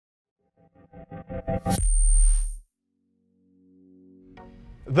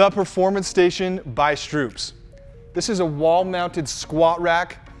The Performance Station by STROOPS. This is a wall-mounted squat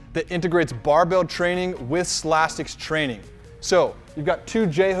rack that integrates barbell training with SLASTIX training. So, you've got two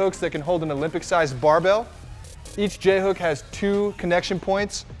J-hooks that can hold an Olympic-sized barbell. Each J-hook has 2 connection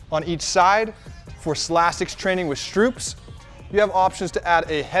points on each side for SLASTIX training with STROOPS. You have options to add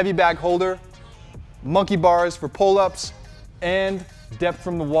a heavy bag holder, monkey bars for pull-ups, and depth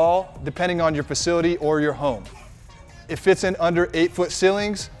from the wall, depending on your facility or your home. It fits in under 8-foot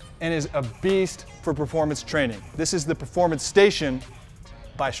ceilings and is a beast for performance training. This is the Performance Station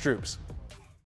by STROOPS.